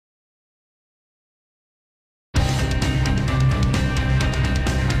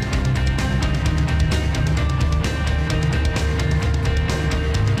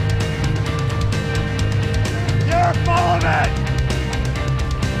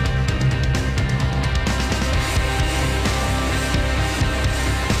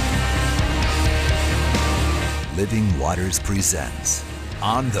Living Waters presents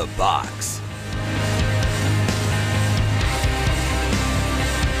On the Box.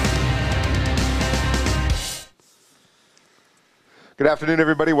 Good afternoon,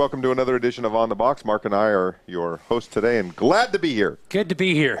 everybody. Welcome to another edition of On the Box. Mark and I are your hosts today, and glad to be here. Good to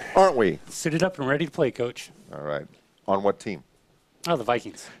be here. Aren't we? Suited up and ready to play, Coach. All right. On what team? Oh, the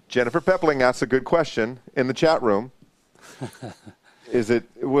Vikings. Jennifer Pepling asks a good question in the chat room. Is it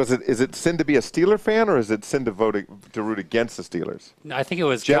sin to be a Steeler fan, or is it sin to root against the Steelers? No, I think it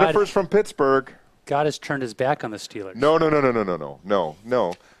was Jennifer's from Pittsburgh. God has turned his back on the Steelers. No.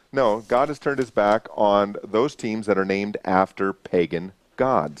 God has turned his back on those teams that are named after pagan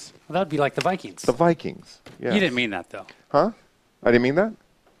gods. Well, that would be like the Vikings. The Vikings. Yes. You didn't mean that, though. Huh? I didn't mean that?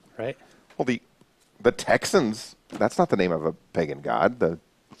 Right? Well, the Texans, that's not the name of a pagan god. The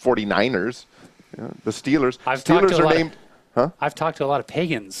 49ers, the Steelers. Steelers are named. I've talked to a lot of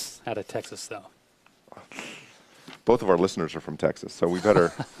pagans out of Texas, though. Both of our listeners are from Texas, so we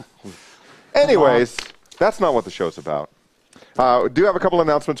better. Anyways, that's not what the show's about. Do have a couple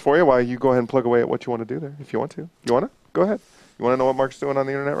announcements for you while you go ahead and plug away at what you want to do there, if you want to. You want to? Go ahead. You want to know what Mark's doing on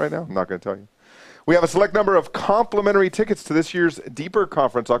the internet right now? I'm not going to tell you. We have a select number of complimentary tickets to this year's Deeper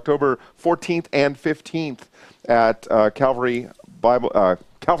Conference, October 14th and 15th at Calvary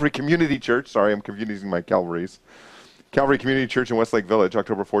Community Church. Sorry, I'm confusing my Calvaries. Calvary Community Church in Westlake Village,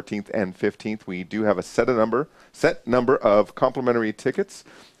 October 14th and 15th. We do have a set number of complimentary tickets.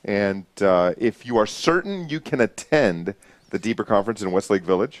 And if you are certain you can attend the Deeper Conference in Westlake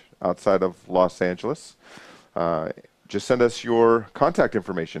Village outside of Los Angeles, just send us your contact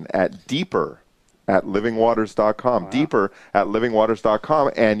information at deeper@livingwaters.com. Wow.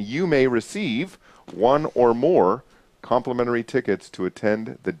 Deeper@livingwaters.com, and you may receive one or more complimentary tickets to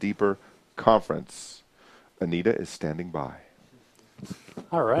attend the Deeper Conference. Anita is standing by.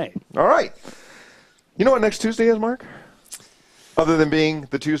 All right. You know what next Tuesday is, Mark? Other than being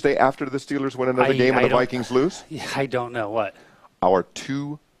the Tuesday after the Steelers win another game and the Vikings lose? Yeah, I don't know. What? Our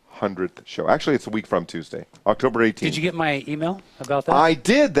 200th show. Actually, it's a week from Tuesday, October 18th. Did you get my email about that? I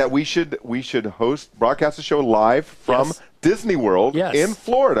did, that we should broadcast the show live from Disney World in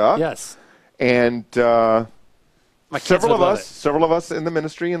Florida. Yes. And several of us in the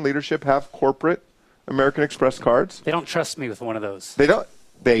ministry and leadership have corporate American Express cards. They don't trust me with one of those. They don't.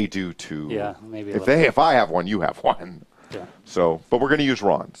 They do too. Yeah, maybe. If I have one, you have one. Yeah. So, but we're going to use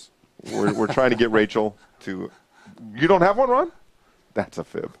Ron's. We're trying to get Rachel to. You don't have one, Ron? That's a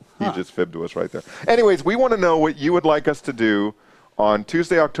fib. He just fibbed to us right there. Anyways, we want to know what you would like us to do on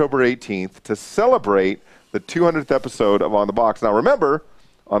Tuesday, October 18th, to celebrate the 200th episode of On the Box. Now, remember,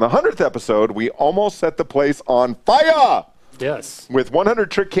 on the 100th episode, we almost set the place on fire. Yes. With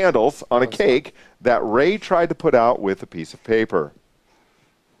 100 trick candles on a cake that Ray tried to put out with a piece of paper.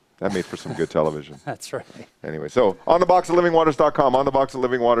 That made for some good television. That's right. Anyway, so on the box at livingwaters.com, on the box at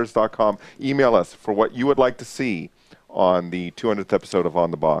livingwaters.com. Email us for what you would like to see on the 200th episode of On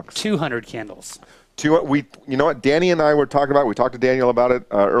the Box. 200 candles. You know what? Danny and I were talking about. We talked to Daniel about it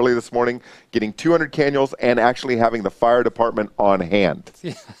early this morning. Getting 200 candles and actually having the fire department on hand.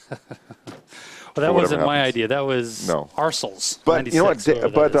 Yeah. Well, that wasn't my idea. That was Arcel's. But you know what?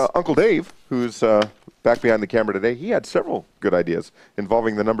 Uncle Dave, who's back behind the camera today, he had several good ideas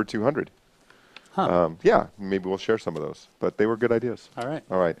involving the number 200. Yeah, maybe we'll share some of those. But they were good ideas. All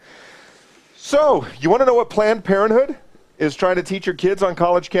right. So, you want to know what Planned Parenthood is trying to teach your kids on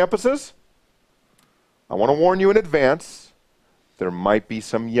college campuses? I want to warn you in advance, there might be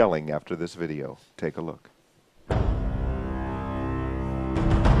some yelling after this video. Take a look.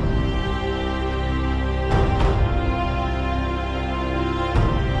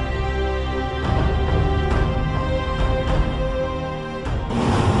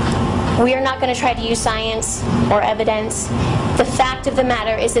 We are not going to try to use science or evidence. The fact of the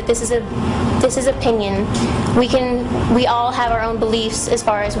matter is that this is opinion. We all have our own beliefs as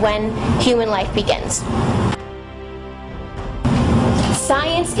far as when human life begins.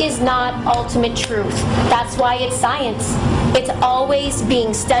 Science is not ultimate truth. That's why it's science. It's always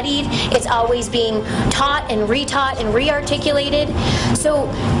being studied. It's always being taught and retaught and rearticulated. So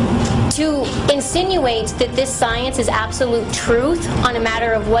to insinuate that this science is absolute truth on a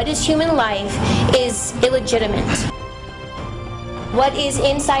matter of what is human life is illegitimate. What is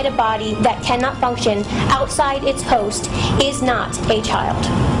inside a body that cannot function outside its host is not a child.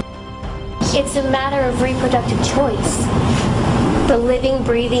 It's a matter of reproductive choice. The living,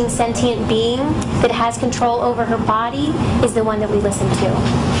 breathing, sentient being that has control over her body is the one that we listen to,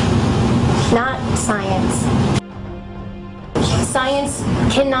 not science. Science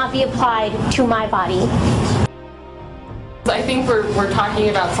cannot be applied to my body. I think we're talking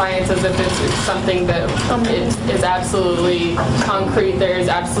about science as if it's something that is absolutely concrete. There is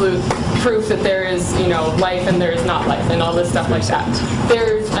absolute proof that there is, life and there is not life and all this stuff like that.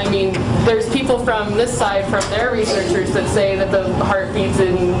 There's people from this side, from their researchers, that say that the heart beats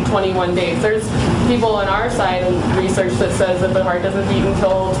in 21 days. There's people on our side of research that says that the heart doesn't beat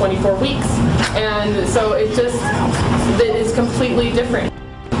until 24 weeks. And so it is completely different.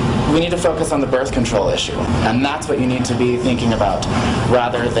 We need to focus on the birth control issue, and that's what you need to be thinking about,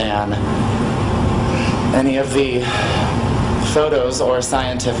 rather than any of the photos or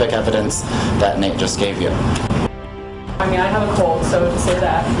scientific evidence that Nate just gave you. I have a cold, so to say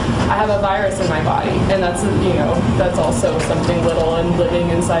that, I have a virus in my body, and that's also something little and living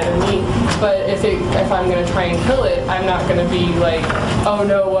inside of me. But if I'm going to try and kill it, I'm not going to be like, oh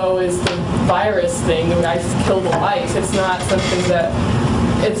no, woe is the virus thing, I just killed a life. It's not something that,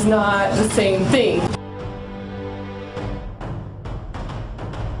 it's not the same thing.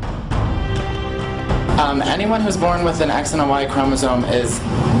 Anyone who's born with an X and a Y chromosome is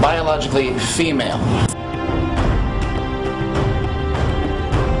biologically female.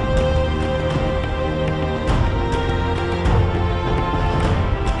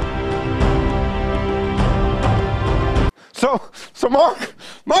 So Mark,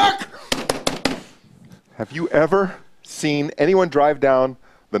 have you ever seen anyone drive down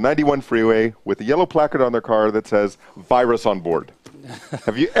the 91 freeway with a yellow placard on their car that says "virus on board"?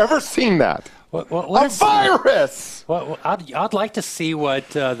 Have you ever seen that? What a virus! Well, I'd like to see what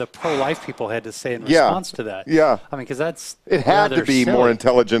the pro-life people had to say in response to that. Yeah. Because that's it had to be silly. More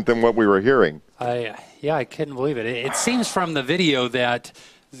intelligent than what we were hearing. I couldn't believe it. It seems from the video that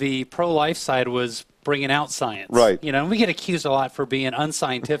the pro-life side was bringing out science. Right. And we get accused a lot for being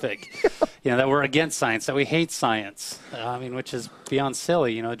unscientific. That we're against science, that we hate science. Which is beyond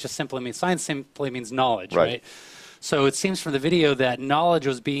silly. It just simply means science simply means knowledge, right? So it seems from the video that knowledge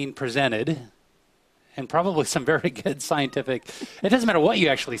was being presented, and probably some very good scientific. It doesn't matter what you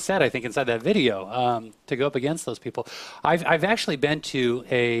actually said, I think, inside that video, to go up against those people. I've actually been to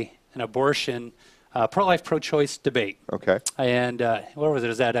an abortion, pro-life, pro-choice debate. Okay. And where was it? It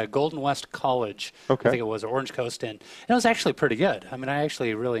was at Golden West College. Okay. I think it was, Orange Coast. And it was actually pretty good. I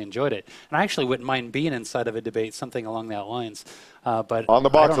actually really enjoyed it. And I actually wouldn't mind being inside of a debate, something along that lines. But on the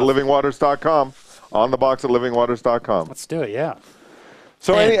box at livingwaters.com. On the box at livingwaters.com. Let's do it, yeah.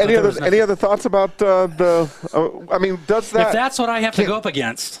 So any other thoughts about does that... If that's what I have to go up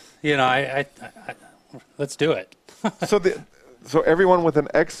against, let's do it. So everyone with an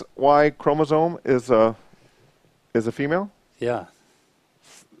XY chromosome is a female? Yeah.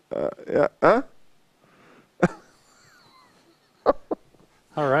 Yeah. Huh?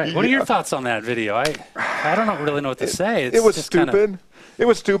 All right. What are your thoughts on that video? I don't really know what to say. It was stupid. It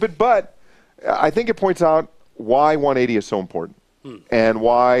was stupid, but I think it points out why 180 is so important and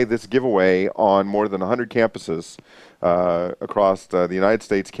why this giveaway on more than 100 campuses across the United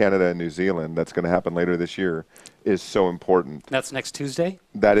States, Canada, and New Zealand that's going to happen later this year is so important. That's next Tuesday?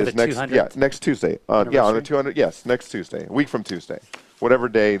 That is next Tuesday. On the 200, yes, next Tuesday, a week from Tuesday. Whatever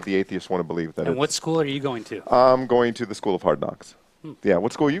day the atheists want to believe that. And what school are you going to? I'm going to the School of Hard Knocks. Yeah,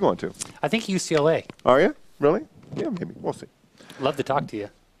 what school are you going to? I think UCLA. Are you? Really? Yeah, maybe. We'll see. Love to talk to you.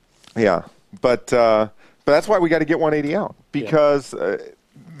 Yeah, but that's why we got to get 180 out, because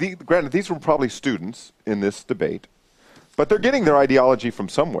granted, these were probably students in this debate, but they're getting their ideology from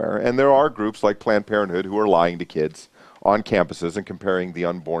somewhere, and there are groups like Planned Parenthood who are lying to kids on campuses and comparing the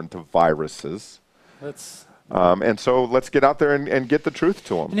unborn to viruses. And so let's get out there and get the truth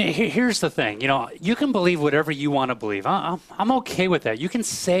to them. Here's the thing. You can believe whatever you want to believe. I'm okay with that. You can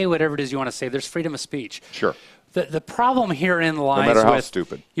say whatever it is you want to say. There's freedom of speech. Sure. The problem herein lies no matter how with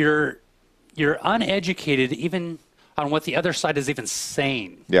stupid. You're uneducated even on what the other side is even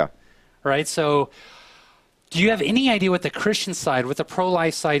saying. Yeah. Right? So do you have any idea what the Christian side, what the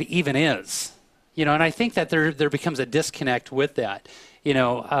pro-life side even is? And I think that there becomes a disconnect with that.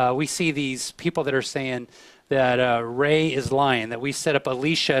 We see these people that are saying that Ray is lying, that we set up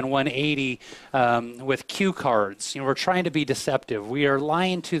Alicia and 180 with cue cards. We're trying to be deceptive. We are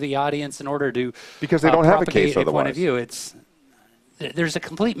lying to the audience in order to because they don't have a case propagate a point otherwise. of view. There's a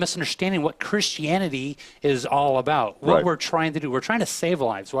complete misunderstanding what Christianity is all about, what we're trying to do. We're trying to save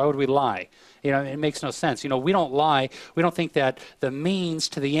lives. Why would we lie? It makes no sense. We don't lie. We don't think that the means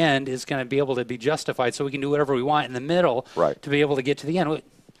to the end is going to be able to be justified so we can do whatever we want in the middle to be able to get to the end.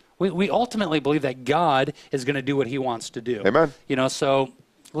 We ultimately believe that God is going to do what he wants to do. Amen. So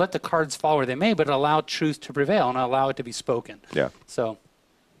let the cards fall where they may, but allow truth to prevail and allow it to be spoken. Yeah. So.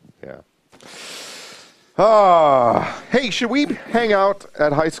 Yeah. Hey, should we hang out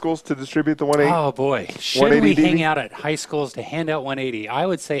at high schools to distribute the 180? Oh, boy. Should we 180 hang DV? out at high schools to hand out 180? I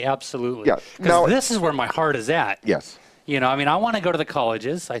would say absolutely. Yeah. Now- Because this is where my heart is at. Yes. You know, I mean, I want to go to the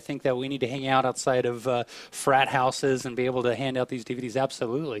colleges. I think that we need to hang out outside of frat houses and be able to hand out these DVDs,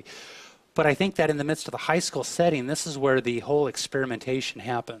 absolutely. But I think that in the midst of the high school setting, this is where the whole experimentation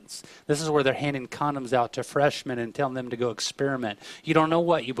happens. This is where they're handing condoms out to freshmen and telling them to go experiment. You don't know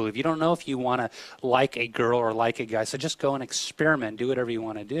what you believe. You don't know if you want to like a girl or like a guy. So just go and experiment. Do whatever you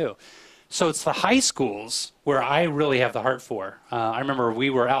want to do. So it's the high schools where I really have the heart for. I remember we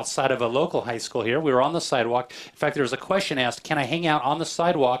were outside of a local high school here. We were on the sidewalk. In fact, there was a question asked, can I hang out on the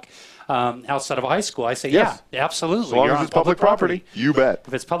sidewalk outside of a high school? I say, Yes. yeah, absolutely. As long You're as on it's public property. You bet.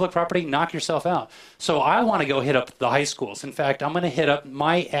 If it's public property, knock yourself out. So I want to go hit up the high schools. In fact, I'm going to hit up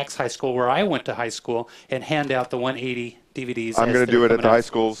my ex-high school where I went to high school and hand out the 180 DVDs. I'm going to do it at the coming high out.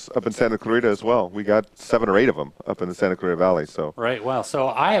 schools up in Santa Clarita as well. We got 7 or 8 of them up in the Santa Clarita Valley. So Right, well, so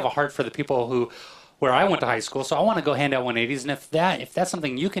I have a heart for the people where I went to high school, so I want to go hand out 180s, and if that's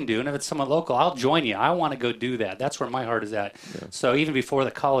something you can do, and if it's someone local, I'll join you. I want to go do that. That's where my heart is at. Yeah. So even before the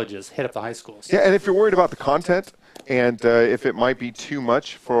colleges, hit up the high schools. yeah, and if you're worried about the content and if it might be too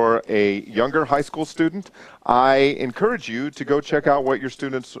much for a younger high school student, I encourage you to go check out what your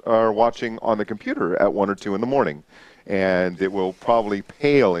students are watching on the computer at 1 or 2 in the morning, and it will probably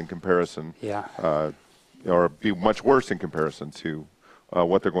pale in comparison, Yeah. or be much worse in comparison to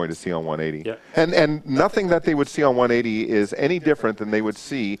what they're going to see on 180. Yeah. And nothing that they would see on 180 is any different than they would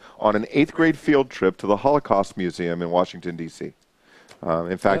see on an 8th grade field trip to the Holocaust Museum in Washington, D.C.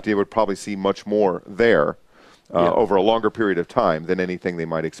 In fact, they would probably see much more there over a longer period of time than anything they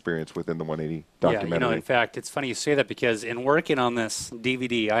might experience within the 180 documentary. Yeah, you know, in fact, it's funny you say that because in working on this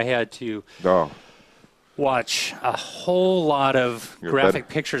DVD, I had to Oh, watch a whole lot of You're graphic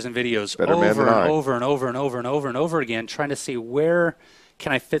pictures and videos better man over than and I. over and over and over and over and over again, trying to see where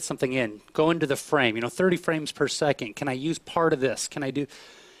can I fit something in, go into the frame, 30 frames per second. Can I use part of this? Can I do?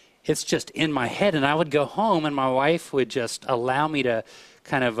 It's just in my head, and I would go home, and my wife would just allow me to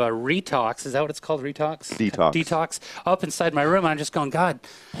kind of retox. Is that what it's called, retox? Detox. Detox. Up inside my room, and I'm just going, God,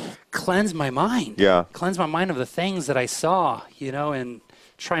 cleanse my mind. Yeah. Cleanse my mind of the things that I saw, and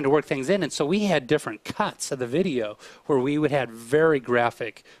trying to work things in. And so we had different cuts of the video where we would have very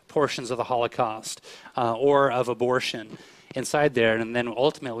graphic portions of the Holocaust or of abortion inside there. And then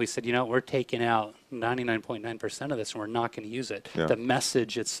ultimately we said, we're taking out 99.9% of this and we're not going to use it. Yeah. The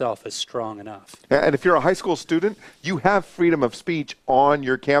message itself is strong enough. and if you're a high school student, you have freedom of speech on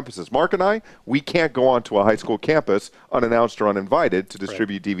your campuses. Mark and I, we can't go onto a high school campus unannounced or uninvited to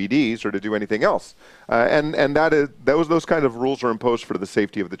distribute DVDs or to do anything else. And that is those kind of rules are imposed for the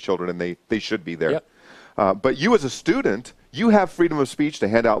safety of the children, and they should be there. Yep. But you as a student, you have freedom of speech to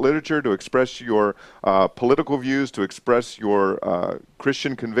hand out literature, to express your political views, to express your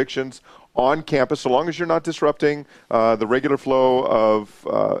Christian convictions on campus, so long as you're not disrupting the regular flow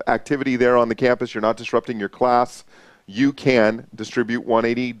of activity there on the campus, you're not disrupting your class, you can distribute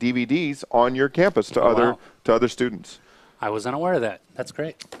 180 DVDs on your campus to other students. I was unaware of that. That's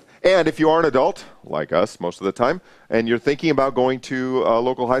great. And if you are an adult, like us most of the time, and you're thinking about going to a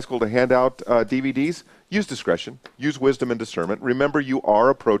local high school to hand out DVDs, use discretion, use wisdom and discernment. Remember, you are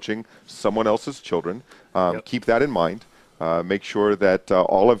approaching someone else's children. Yep. Keep that in mind. Make sure that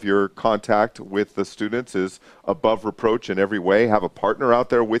all of your contact with the students is above reproach in every way. Have a partner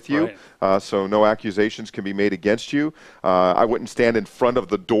out there with you, so no accusations can be made against you. I wouldn't stand in front of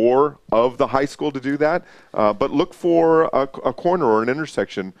the door of the high school to do that, but look for a corner or an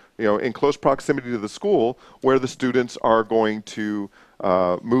intersection, in close proximity to the school where the students are going to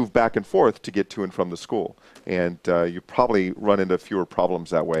move back and forth to get to and from the school. And you probably run into fewer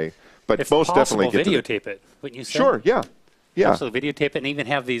problems that way. But If most possible, definitely get videotape it, wouldn't you say? Sure, yeah. Yeah. Absolutely, videotape it and even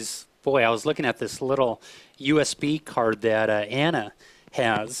have these. Boy, I was looking at this little USB card that Anna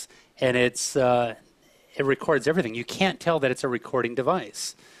has, and it records everything. You can't tell that it's a recording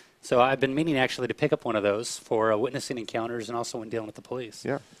device. So I've been meaning actually to pick up one of those for witnessing encounters and also when dealing with the police.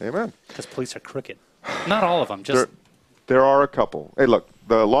 Yeah, amen. Because police are crooked. Not all of them, just There are a couple. Hey, look,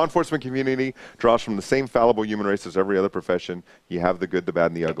 the law enforcement community draws from the same fallible human race as every other profession. You have the good, the bad,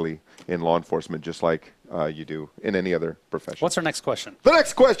 and the ugly in law enforcement, just like you do in any other profession. What's our next question? The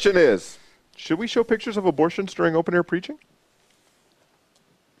next question is, should we show pictures of abortions during open-air preaching?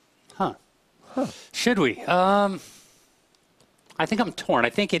 Should we? I think I'm torn. I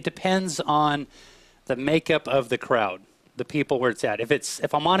think it depends on the makeup of the crowd, the people where it's at.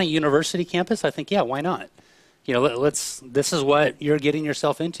 If I'm on a university campus, I think, yeah, why not? This is what you're getting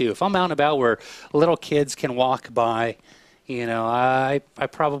yourself into. If I'm out and about where little kids can walk by, I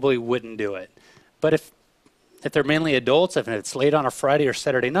probably wouldn't do it. But if if they're mainly adults, if it's late on a Friday or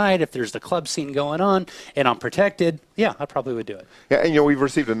Saturday night, if there's the club scene going on and I'm protected, yeah, I probably would do it. Yeah, and we've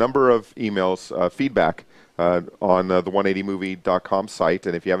received a number of emails, feedback on the 180movie.com site.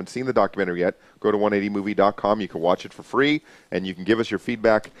 And if you haven't seen the documentary yet, go to 180movie.com. You can watch it for free, and you can give us your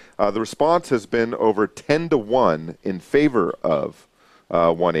feedback. The response has been over 10-1 in favor of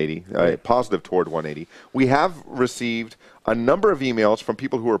 180, positive toward 180. We have received a number of emails from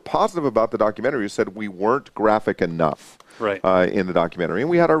people who are positive about the documentary who said we weren't graphic enough in the documentary. And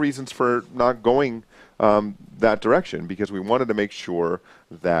we had our reasons for not going that direction, because we wanted to make sure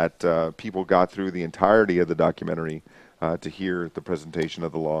that people got through the entirety of the documentary to hear the presentation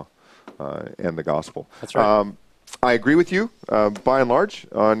of the law and the gospel. That's right. I agree with you, by and large,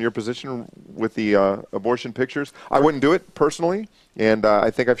 on your position with the abortion pictures. I wouldn't do it personally, and I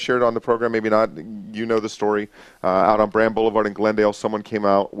think I've shared on the program, maybe not. You know the story. Out on Brand Boulevard in Glendale, someone came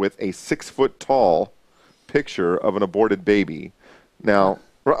out with a 6-foot-tall picture of an aborted baby. Now,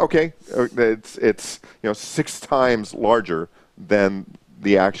 okay, it's 6 times larger than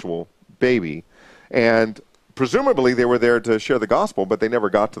the actual baby, and presumably they were there to share the gospel, but they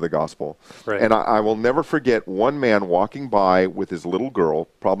never got to the gospel. Right. And I will never forget one man walking by with his little girl,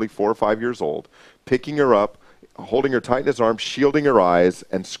 probably 4 or 5 years old, picking her up, holding her tight in his arms, shielding her eyes,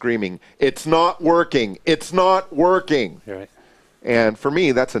 and screaming, "It's not working! It's not working!" Right. And for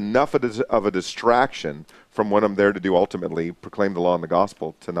me, that's enough of a distraction from what I'm there to do, ultimately, proclaim the law and the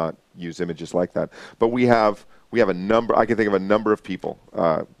gospel, to not use images like that. But we have a number, I can think of a number of people,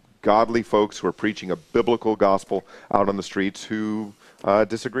 godly folks who are preaching a biblical gospel out on the streets who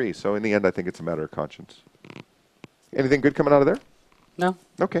disagree. So in the end, I think it's a matter of conscience. Anything good coming out of there? No.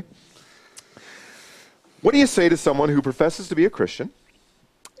 Okay. What do you say to someone who professes to be a Christian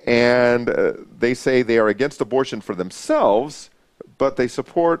and they say they are against abortion for themselves, but they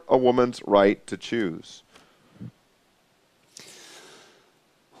support a woman's right to choose?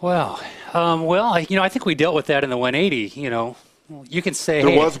 Well, I think we dealt with that in the 180. You can say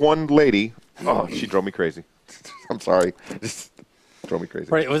There was one lady. Oh, she drove me crazy. I'm sorry. Just drove me crazy.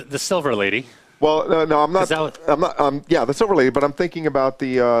 Right, it was the silver lady. Well, no, I'm not. That I'm not. Yeah, the silver lady. But I'm thinking about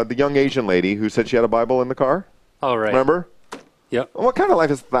the young Asian lady who said she had a Bible in the car. Oh, right. Remember? Yep. What kind of life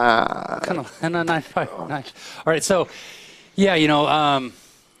is that? Nice. All right, so, yeah,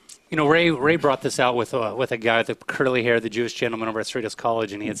 Ray brought this out with a guy with the curly hair, the Jewish gentleman over at Cerritos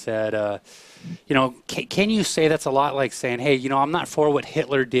College, and he had said, can you say that's a lot like saying, hey, I'm not for what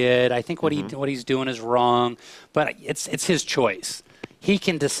Hitler did. I think what he's doing is wrong, but it's his choice. He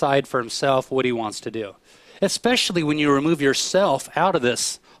can decide for himself what he wants to do, especially when you remove yourself out of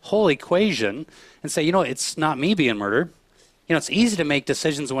this whole equation and say, it's not me being murdered. It's easy to make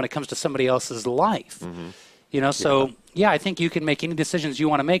decisions when it comes to somebody else's life. So, I think you can make any decisions you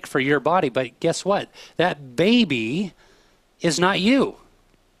want to make for your body, but guess what? That baby is not you.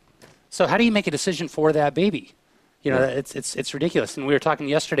 So how do you make a decision for that baby? It's ridiculous. And we were talking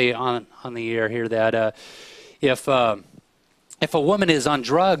yesterday on the air here that if a woman is on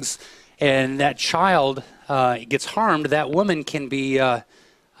drugs and that child gets harmed, that woman can be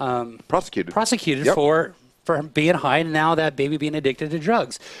prosecuted Yep. for being high, and now that baby being addicted to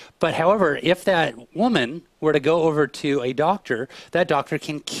drugs. But however, if that woman were to go over to a doctor, that doctor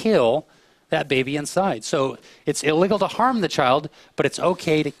can kill that baby inside. So it's illegal to harm the child, but it's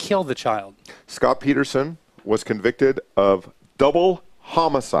okay to kill the child. Scott Peterson was convicted of double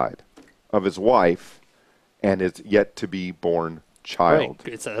homicide of his wife and his yet-to-be-born child.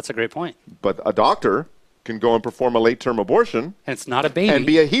 Right. That's a great point. But a doctor can go and perform a late-term abortion, and it's not a baby, and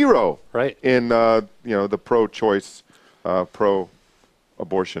be a hero, right? In the pro-choice,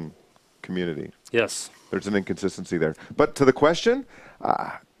 pro-abortion community. Yes, there's an inconsistency there. But to the question,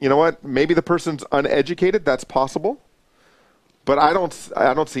 you know what? Maybe the person's uneducated. That's possible. But I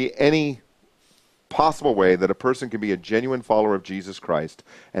don't see any possible way that a person can be a genuine follower of Jesus Christ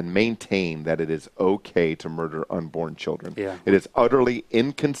and maintain that it is okay to murder unborn children. Yeah. It is utterly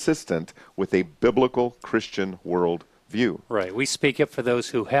inconsistent with a biblical Christian world view. Right. We speak up for those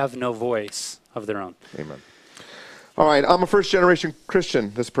who have no voice of their own. Amen. All right, I'm a first-generation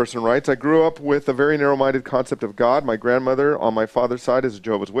Christian, this person writes. I grew up with a very narrow-minded concept of God. My grandmother on my father's side is a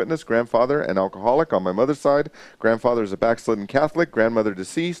Jehovah's Witness, grandfather an alcoholic on my mother's side. Grandfather is a backslidden Catholic, grandmother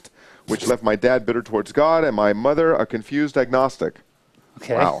deceased, which left my dad bitter towards God, and my mother a confused agnostic.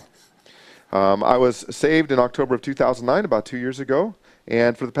 Okay. Wow. I was saved in October of 2009, about 2 years ago.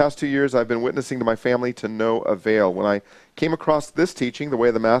 And for the past 2 years, I've been witnessing to my family to no avail. When I came across this teaching, The Way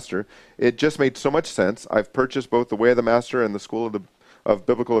of the Master, it just made so much sense. I've purchased both The Way of the Master and the School of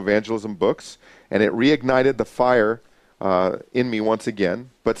Biblical Evangelism books, and it reignited the fire in me once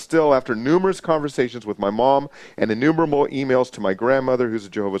again. But still, after numerous conversations with my mom and innumerable emails to my grandmother, who's a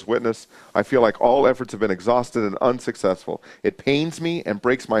Jehovah's Witness, I feel like all efforts have been exhausted and unsuccessful. It pains me and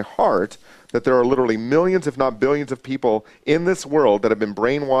breaks my heart that there are literally millions, if not billions, of people in this world that have been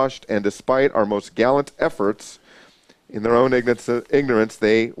brainwashed, and despite our most gallant efforts, in their own ignorance,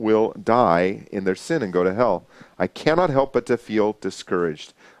 they will die in their sin and go to hell. I cannot help but to feel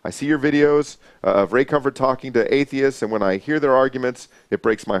discouraged. I see your videos of Ray Comfort talking to atheists, and when I hear their arguments, it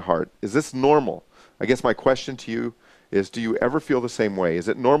breaks my heart. Is this normal? I guess my question to you is, do you ever feel the same way? Is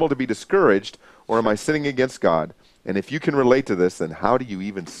it normal to be discouraged, or am I sinning against God? And if you can relate to this, then how do you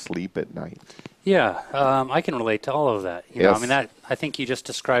even sleep at night? Yeah, I can relate to all of that. You know, I mean, I think you just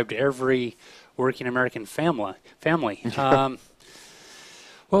described every working American family. Well,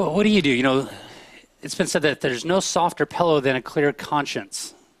 what do? You know, it's been said that there's no softer pillow than a clear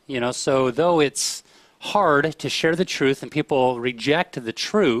conscience. You know, so though it's hard to share the truth and people reject the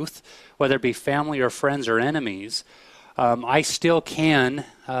truth, whether it be family or friends or enemies, I still can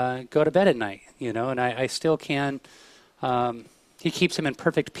go to bed at night, you know, and I still can. He keeps him in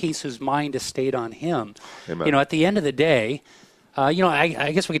perfect peace whose mind is stayed on him. Amen. You know, at the end of the day, you know,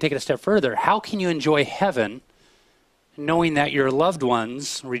 I guess we could take it a step further. How can you enjoy heaven knowing that your loved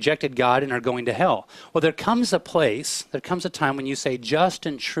ones rejected God and are going to hell? Well, there comes a time when you say, just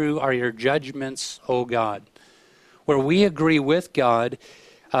and true are your judgments, O God, where we agree with God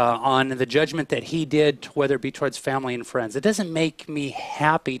on the judgment that he did, whether it be towards family and friends. It doesn't make me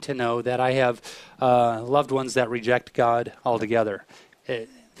happy to know that I have loved ones that reject God altogether.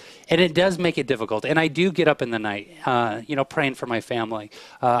 And it does make it difficult. And I do get up in the night, you know, praying for my family.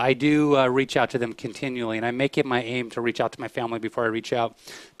 I do reach out to them continually, and I make it my aim to reach out to my family before I reach out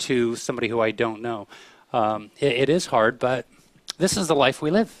to somebody who I don't know. It is hard, but this is the life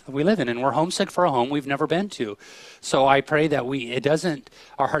we live in, and we're homesick for a home we've never been to. So I pray that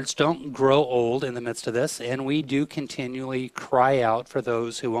our hearts don't grow old in the midst of this, and we do continually cry out for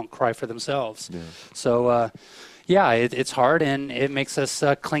those who won't cry for themselves. Yeah. So, yeah, it's hard, and it makes us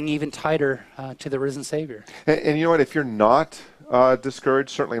cling even tighter to the risen Savior. And you know what? If you're not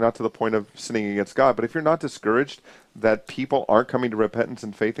discouraged, certainly not to the point of sinning against God, but if you're not discouraged that people aren't coming to repentance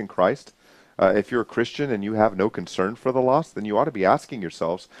and faith in Christ, if you're a Christian and you have no concern for the lost, then you ought to be asking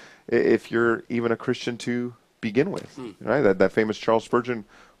yourselves if you're even a Christian to begin with. Right? That famous Charles Spurgeon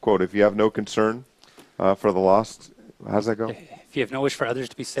quote, if you have no concern for the lost, how's that go? If you have no wish for others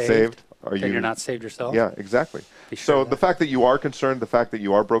to be saved, then you're not saved yourself. Yeah, exactly. Sure so the fact that you are concerned, the fact that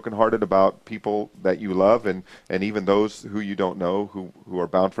you are brokenhearted about people that you love, and even those who you don't know, who are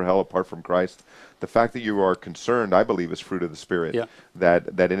bound for hell apart from Christ, the fact that you are concerned, I believe, is fruit of the Spirit. Yeah.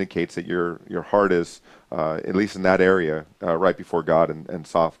 That indicates that your heart is, at least in that area, right before God and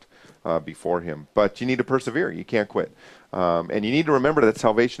soft before Him. But you need to persevere. You can't quit. And you need to remember that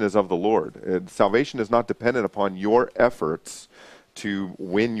salvation is of the Lord. Salvation is not dependent upon your efforts to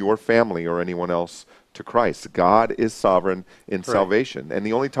win your family or anyone else to Christ. God is sovereign in salvation. And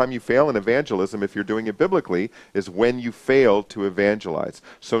the only time you fail in evangelism, if you're doing it biblically, is when you fail to evangelize.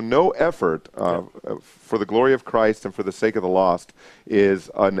 So no effort for the glory of Christ and for the sake of the lost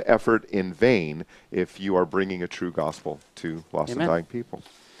is an effort in vain if you are bringing a true gospel to lost and dying people.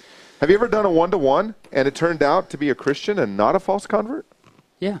 Have you ever done a one-to-one and it turned out to be a Christian and not a false convert?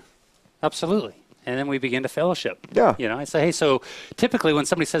 Yeah, absolutely. And then we begin to fellowship. Yeah. You know, I say, hey, so typically when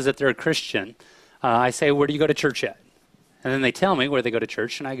somebody says that they're a Christian, I say, where do you go to church at? And then they tell me where they go to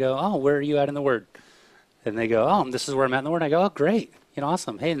church, and I go, oh, where are you at in the Word? And they go, oh, this is where I'm at in the Word. And I go, oh, great. You know,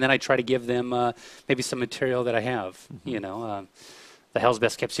 awesome. Hey, and then I try to give them maybe some material that I have, you know, the Hell's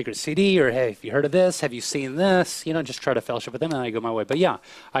Best Kept Secret CD, or hey, have you heard of this? Have you seen this? You know, just try to fellowship with them, and I go my way. But yeah,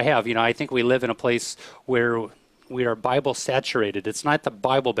 I have. You know, I think we live in a place where we are Bible saturated. It's not the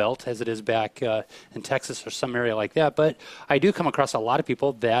Bible Belt as it is back in Texas or some area like that, but I do come across a lot of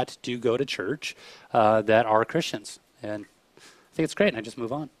people that do go to church that are Christians, and I think it's great, and I just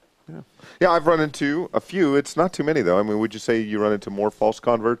move on. Yeah, I've run into a few. It's not too many, though. I mean, would you say you run into more false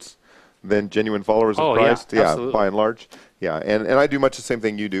converts than genuine followers of Christ? Yeah, absolutely. By and large. Yeah, and I do much the same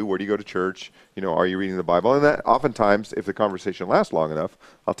thing you do. Where do you go to church? You know, are you reading the Bible? And that oftentimes, if the conversation lasts long enough,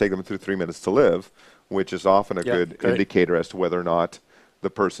 I'll take them through 3 Minutes to Live, which is often a good indicator as to whether or not the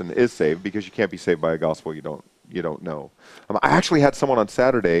person is saved, because you can't be saved by a gospel you don't know. I actually had someone on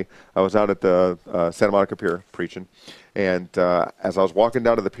Saturday. I was out at the Santa Monica Pier preaching, and as I was walking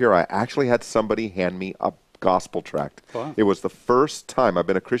down to the pier, I actually had somebody hand me a gospel tract. Wow. It was the first time. I've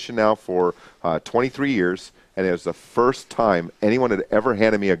been a Christian now for 23 years, and it was the first time anyone had ever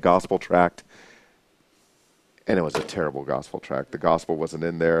handed me a gospel tract. And it was a terrible gospel tract. The gospel wasn't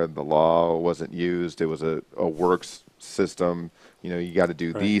in there. The law wasn't used. It was a works system. You know, you got to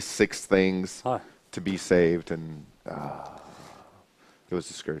do these 6 things to be saved, and it was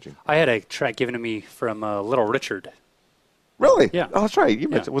discouraging. I had a track given to me from Little Richard. Really? Yeah. Oh, that's right. You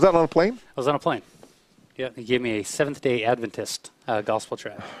mentioned, was that on a plane? I was on a plane. Yeah, he gave me a Seventh-day Adventist gospel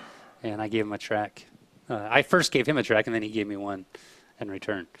track, and I gave him a track. I first gave him a track, and then he gave me one in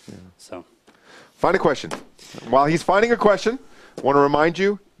return. Yeah. So, find a question. While he's finding a question, I want to remind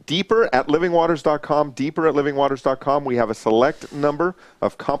you, deeper@livingwaters.com, deeper@livingwaters.com. We have a select number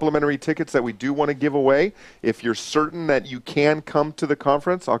of complimentary tickets that we do want to give away. If you're certain that you can come to the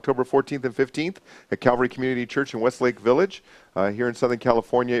conference, October 14th and 15th at Calvary Community Church in Westlake Village here in Southern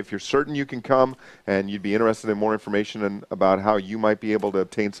California, if you're certain you can come and you'd be interested in more information about how you might be able to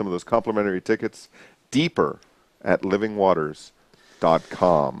obtain some of those complimentary tickets,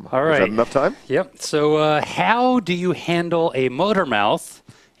 deeper@livingwaters.com. All right. Is that enough time? Yep. So how do you handle a motor mouth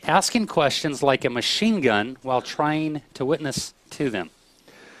asking questions like a machine gun while trying to witness to them?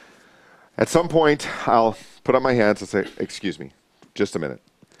 At some point, I'll put up my hands and say, excuse me, just a minute.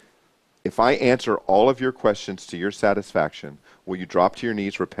 If I answer all of your questions to your satisfaction, will you drop to your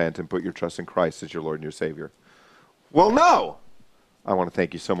knees, repent, and put your trust in Christ as your Lord and your Savior? Well, no. I want to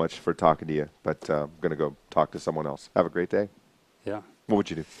thank you so much for talking to you, but I'm going to go talk to someone else. Have a great day. Yeah. What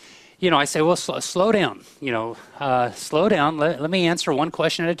would you do? You know, I say, well, slow down. You know, slow down. Let me answer one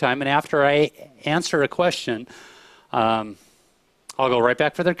question at a time. And after I answer a question, I'll go right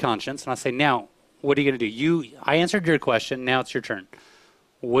back for their conscience. And I'll say, now, what are you going to do? I answered your question. Now it's your turn.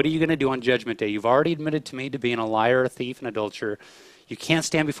 What are you going to do on Judgment Day? You've already admitted to me to being a liar, a thief, an adulterer. You can't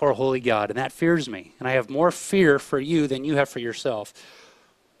stand before a holy God, and that fears me. And I have more fear for you than you have for yourself.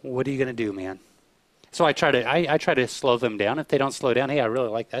 What are you going to do, man? So I try to slow them down. If they don't slow down, hey, I really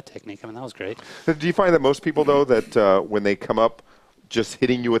like that technique. I mean, that was great. Do you find that most people, though, that when they come up just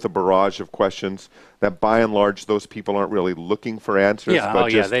hitting you with a barrage of questions, that by and large those people aren't really looking for answers, but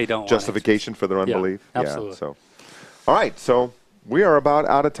just they don't justification for their unbelief? Yeah, absolutely. Yeah, so. All right, so we are about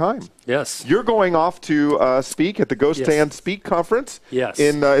out of time. Yes. You're going off to speak at the Go Stand Speak conference. Yes.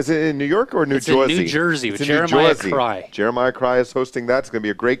 Is it in New York or New Jersey? It's in New Jersey with It's in Jeremiah New Jersey. Cry. Jeremiah Cry is hosting that. It's going to be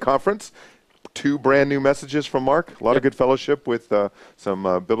a great conference. 2 brand new messages from Mark. A lot of good fellowship with some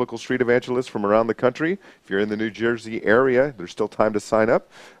biblical street evangelists from around the country. If you're in the New Jersey area, there's still time to sign up.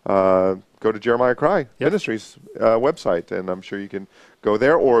 Go to Jeremiah Cry Ministries website, and I'm sure you can go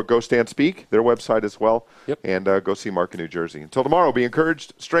there, or Go Stand Speak, their website as well, and go see Mark in New Jersey. Until tomorrow, be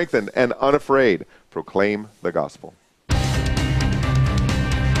encouraged, strengthened, and unafraid. Proclaim the gospel.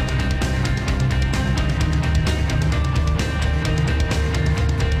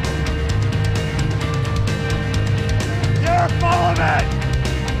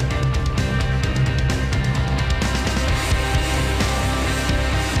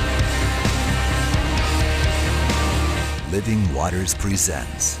 Living Waters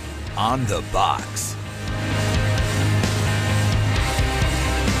presents On the Box.